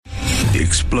The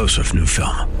explosive new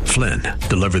film, Flynn,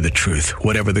 Deliver the Truth,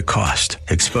 Whatever the Cost,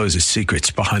 exposes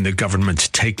secrets behind the government's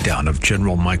takedown of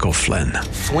General Michael Flynn.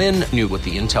 Flynn knew what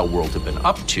the intel world had been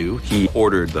up to. He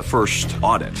ordered the first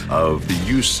audit of the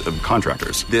use of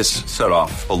contractors. This set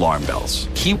off alarm bells.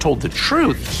 He told the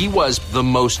truth. He was the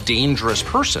most dangerous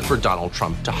person for Donald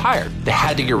Trump to hire. They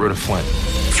had to get rid of Flynn.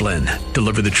 Flynn,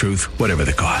 Deliver the Truth, Whatever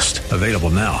the Cost. Available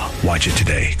now. Watch it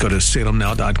today. Go to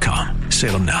salemnow.com.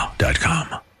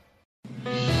 salemnow.com.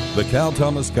 The Cal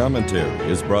Thomas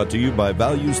Commentary is brought to you by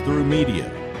Values Through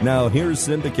Media. Now here's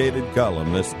syndicated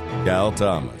columnist Cal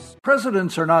Thomas.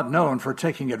 Presidents are not known for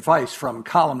taking advice from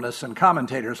columnists and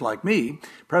commentators like me.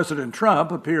 President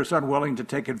Trump appears unwilling to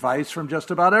take advice from just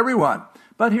about everyone.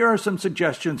 But here are some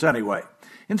suggestions anyway.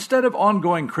 Instead of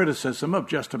ongoing criticism of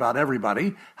just about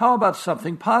everybody, how about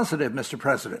something positive, Mr.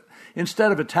 President? Instead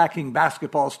of attacking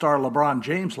basketball star LeBron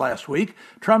James last week,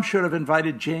 Trump should have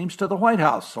invited James to the White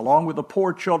House, along with the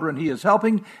poor children he is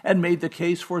helping, and made the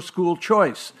case for school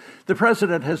choice. The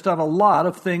president has done a lot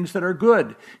of things that are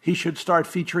good. He should start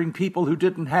featuring people who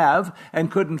didn't have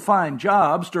and couldn't find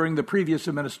jobs during the previous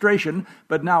administration,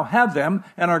 but now have them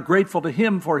and are grateful to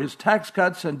him for his tax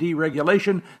cuts and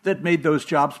deregulation that made those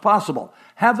jobs possible.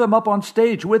 Have them up on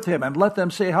stage with him and let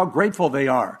them say how grateful they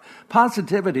are.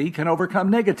 Positivity can overcome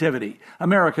negativity.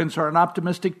 Americans are an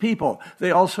optimistic people.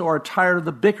 They also are tired of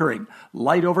the bickering.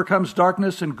 Light overcomes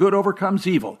darkness and good overcomes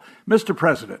evil. Mr.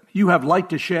 President, you have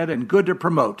light to shed and good to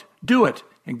promote. Do it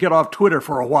and get off Twitter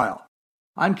for a while.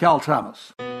 I'm Cal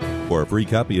Thomas. For a free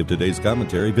copy of today's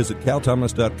commentary, visit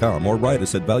calthomas.com or write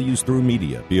us at Values Through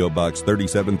Media, P.O. Box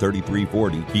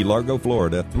 373340, Key Largo,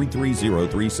 Florida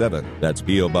 33037. That's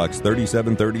P.O. Box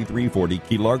 373340,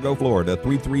 Key Largo, Florida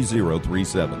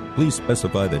 33037. Please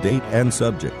specify the date and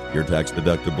subject. Your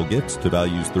tax-deductible gifts to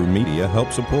Values Through Media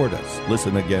help support us.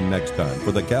 Listen again next time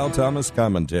for the Cal Thomas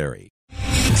Commentary.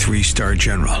 Three-star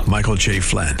General Michael J.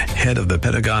 Flynn, head of the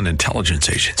Pentagon Intelligence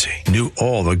Agency, knew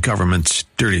all the government's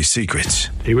dirty secrets.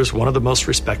 He was one of the most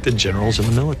respected generals in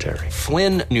the military.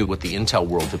 Flynn knew what the intel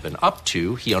world had been up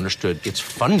to. He understood its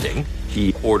funding.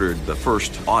 He ordered the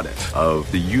first audit of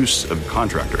the use of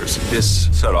contractors. This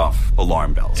set off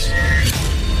alarm bells.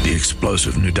 The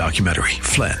explosive new documentary,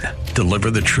 Flynn,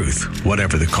 Deliver the Truth,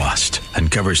 Whatever the Cost,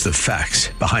 uncovers the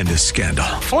facts behind this scandal.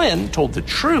 Flynn told the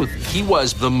truth. He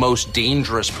was the most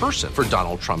dangerous person for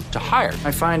Donald Trump to hire.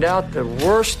 I find out the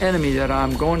worst enemy that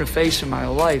I'm going to face in my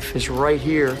life is right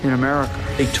here in America.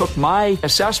 They took my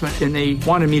assessment and they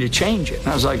wanted me to change it. And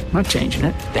I was like, I'm not changing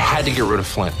it. They had to get rid of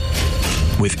Flynn.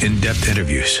 With in-depth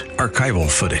interviews, archival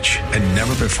footage, and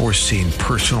never-before-seen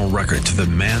personal records of the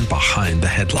man behind the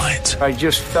headlines. I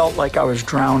just felt like I was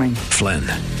drowning. Flynn,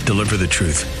 Deliver the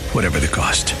Truth, Whatever the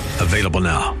Cost. Available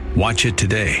now. Watch it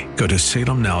today. Go to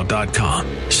salemnow.com.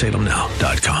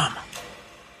 salemnow.com.